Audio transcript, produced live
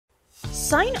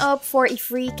sign up for a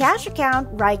free cash account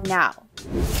right now.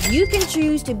 You can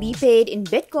choose to be paid in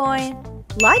Bitcoin,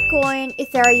 Litecoin,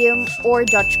 Ethereum, or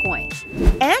Dogecoin.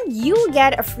 And you'll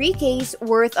get a free case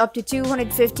worth up to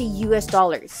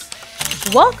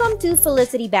 $250. Welcome to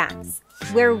Felicity Banks,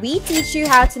 where we teach you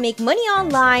how to make money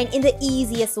online in the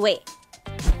easiest way.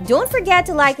 Don't forget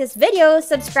to like this video,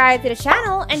 subscribe to the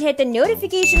channel, and hit the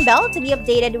notification bell to be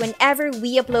updated whenever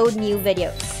we upload new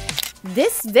videos.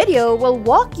 This video will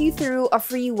walk you through a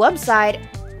free website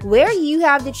where you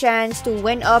have the chance to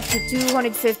win up to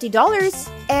 $250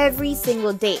 every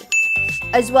single day,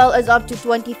 as well as up to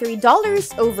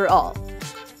 $23 overall.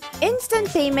 Instant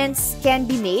payments can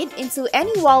be made into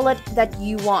any wallet that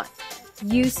you want,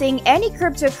 using any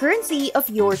cryptocurrency of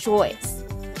your choice.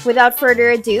 Without further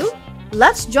ado,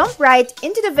 let's jump right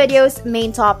into the video's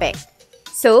main topic.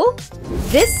 So,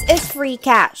 this is Free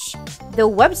Cash, the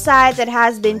website that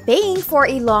has been paying for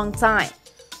a long time.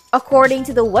 According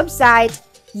to the website,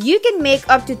 you can make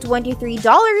up to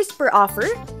 $23 per offer,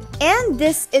 and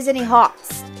this isn't a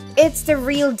hoax. It's the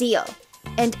real deal,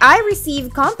 and I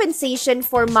receive compensation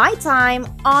for my time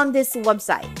on this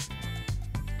website.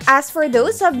 As for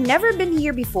those who have never been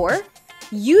here before,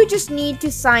 you just need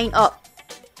to sign up.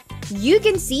 You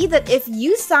can see that if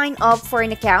you sign up for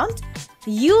an account,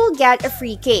 you'll get a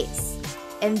free case,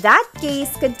 and that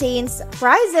case contains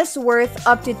prizes worth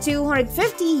up to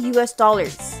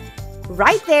 $250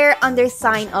 right there on their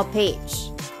sign up page.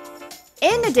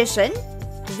 In addition,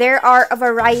 there are a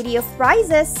variety of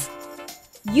prizes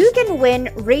you can win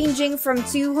ranging from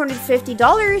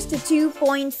 $250 to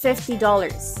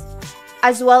 $2.50,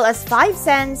 as well as 5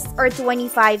 cents or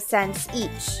 25 cents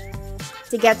each.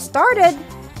 To get started,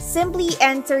 simply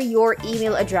enter your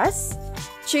email address,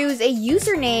 choose a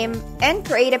username, and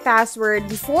create a password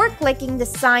before clicking the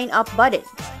sign up button,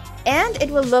 and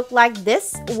it will look like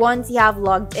this once you have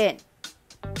logged in.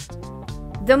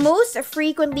 The most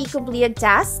frequently completed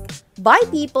tasks by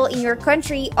people in your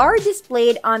country are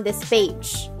displayed on this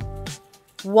page.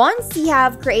 Once you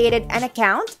have created an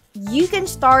account, you can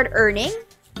start earning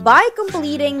by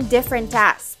completing different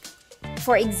tasks.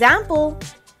 For example,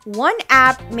 one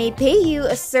app may pay you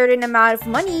a certain amount of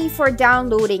money for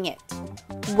downloading it,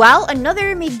 while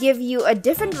another may give you a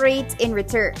different rate in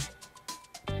return.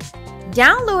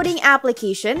 Downloading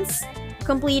applications,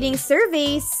 completing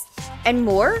surveys, and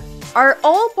more are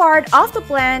all part of the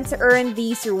plan to earn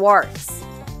these rewards.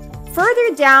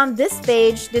 Further down, this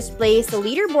page displays the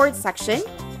leaderboard section,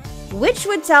 which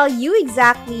would tell you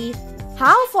exactly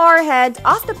how far ahead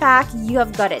of the pack you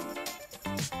have gotten.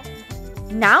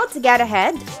 Now, to get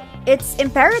ahead, it's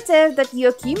imperative that you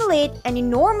accumulate an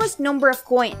enormous number of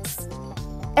coins.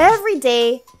 Every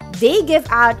day, they give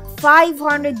out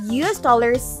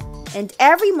 $500, and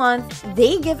every month,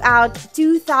 they give out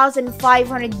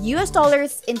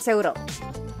 $2,500 in total.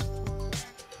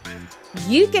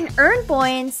 You can earn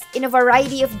points in a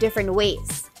variety of different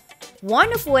ways,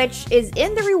 one of which is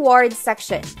in the rewards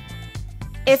section.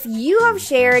 If you have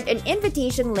shared an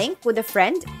invitation link with a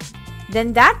friend,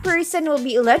 then that person will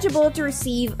be eligible to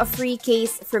receive a free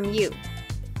case from you.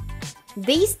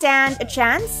 They stand a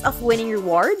chance of winning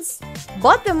rewards,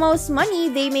 but the most money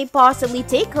they may possibly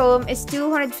take home is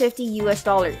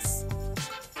 $250.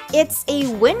 It's a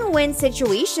win-win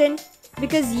situation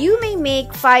because you may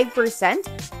make 5%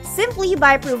 simply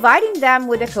by providing them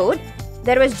with a code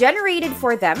that was generated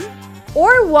for them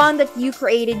or one that you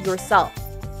created yourself.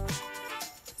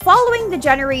 Following the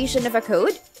generation of a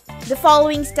code, the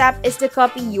following step is to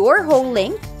copy your whole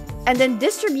link and then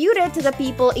distribute it to the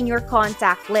people in your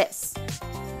contact list.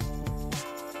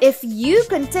 If you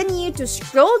continue to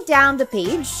scroll down the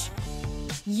page,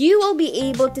 you will be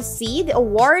able to see the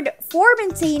award for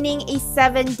maintaining a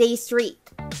 7-day streak.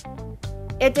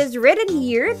 It is written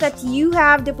here that you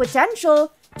have the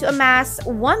potential to amass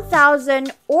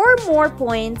 1,000 or more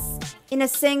points in a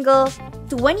single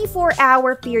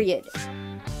 24-hour period.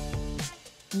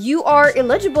 You are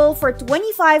eligible for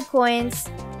 25 coins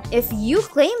if you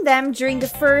claim them during the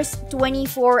first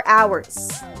 24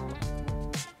 hours.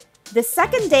 The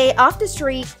second day of the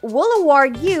streak will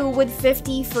award you with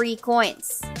 50 free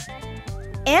coins.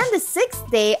 And the 6th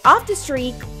day of the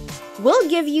streak will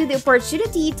give you the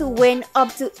opportunity to win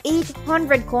up to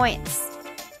 800 coins.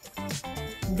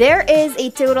 There is a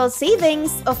total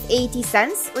savings of 80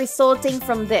 cents resulting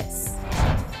from this.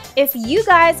 If you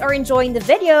guys are enjoying the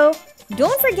video,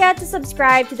 don't forget to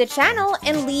subscribe to the channel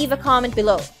and leave a comment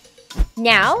below.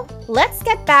 Now, let's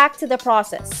get back to the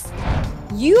process.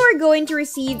 You are going to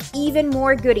receive even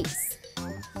more goodies.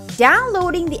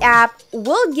 Downloading the app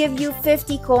will give you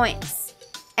 50 coins,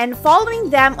 and following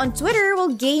them on Twitter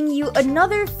will gain you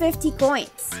another 50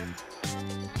 coins.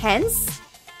 Hence,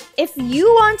 if you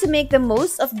want to make the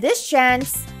most of this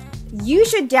chance, you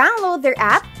should download their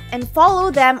app and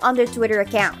follow them on their Twitter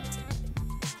account.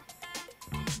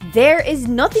 There is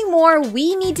nothing more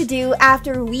we need to do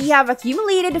after we have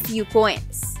accumulated a few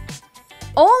coins.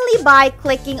 Only by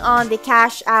clicking on the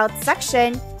cash out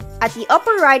section at the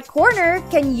upper right corner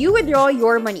can you withdraw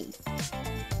your money.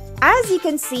 As you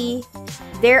can see,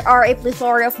 there are a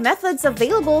plethora of methods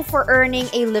available for earning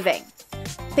a living.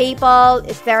 PayPal,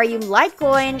 Ethereum,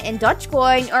 Litecoin, and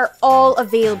Dogecoin are all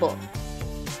available.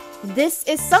 This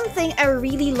is something I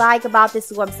really like about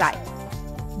this website.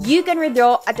 You can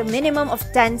withdraw at a minimum of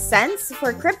 10 cents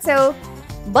for crypto,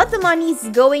 but the money is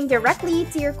going directly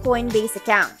to your Coinbase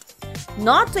account,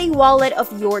 not to a wallet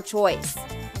of your choice.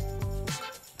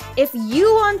 If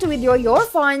you want to withdraw your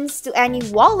funds to any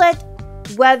wallet,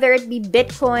 whether it be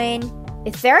Bitcoin,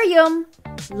 Ethereum,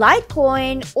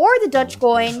 Litecoin, or the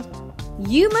Dogecoin,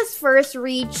 you must first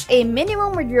reach a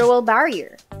minimum withdrawal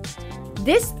barrier.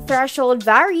 This threshold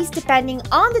varies depending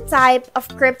on the type of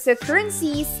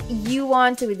cryptocurrencies you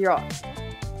want to withdraw.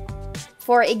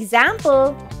 For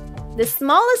example, the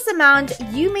smallest amount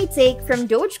you may take from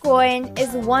Dogecoin is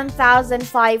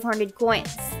 1,500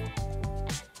 coins.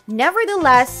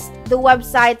 Nevertheless, the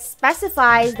website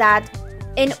specifies that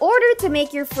in order to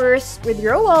make your first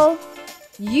withdrawal,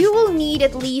 you will need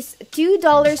at least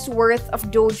 $2 worth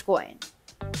of Dogecoin.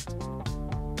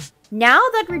 Now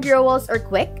that withdrawals are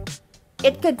quick,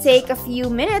 it could take a few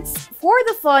minutes for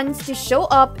the funds to show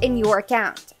up in your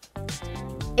account.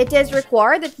 It is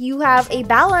required that you have a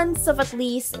balance of at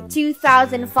least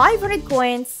 2,500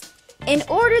 coins in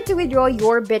order to withdraw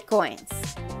your Bitcoins.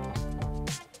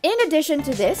 In addition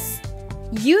to this,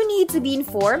 you need to be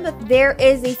informed that there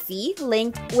is a fee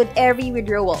linked with every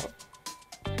withdrawal.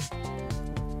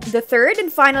 The third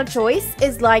and final choice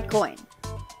is Litecoin,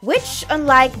 which,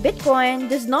 unlike Bitcoin,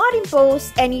 does not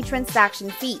impose any transaction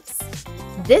fees.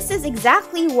 This is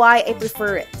exactly why I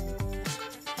prefer it.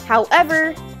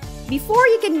 However, before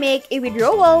you can make a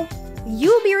withdrawal,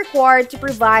 you'll be required to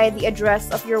provide the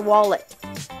address of your wallet.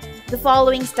 The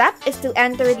following step is to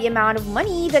enter the amount of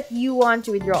money that you want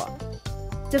to withdraw.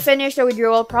 To finish the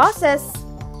withdrawal process,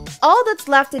 all that's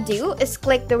left to do is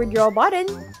click the withdraw button.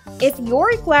 If your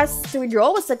request to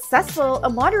withdraw was successful, a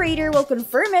moderator will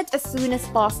confirm it as soon as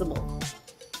possible.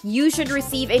 You should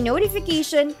receive a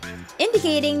notification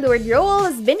indicating the withdrawal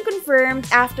has been confirmed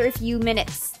after a few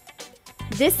minutes.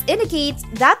 This indicates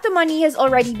that the money has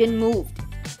already been moved.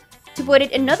 To put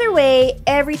it another way,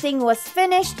 everything was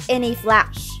finished in a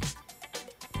flash.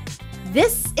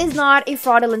 This is not a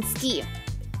fraudulent scheme.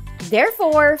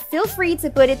 Therefore, feel free to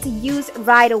put it to use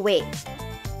right away.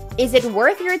 Is it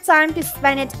worth your time to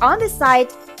spend it on the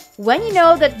site when you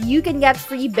know that you can get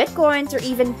free Bitcoins or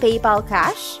even PayPal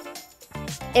cash?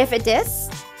 If it is,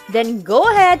 then go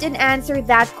ahead and answer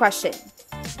that question.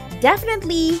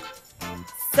 Definitely.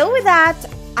 So with that,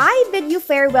 I bid you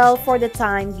farewell for the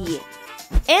time being.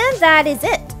 And that is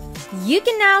it. You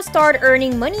can now start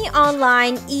earning money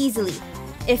online easily.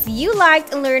 If you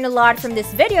liked and learned a lot from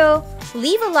this video,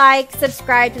 leave a like,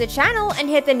 subscribe to the channel, and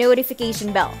hit the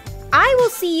notification bell. I will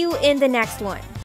see you in the next one.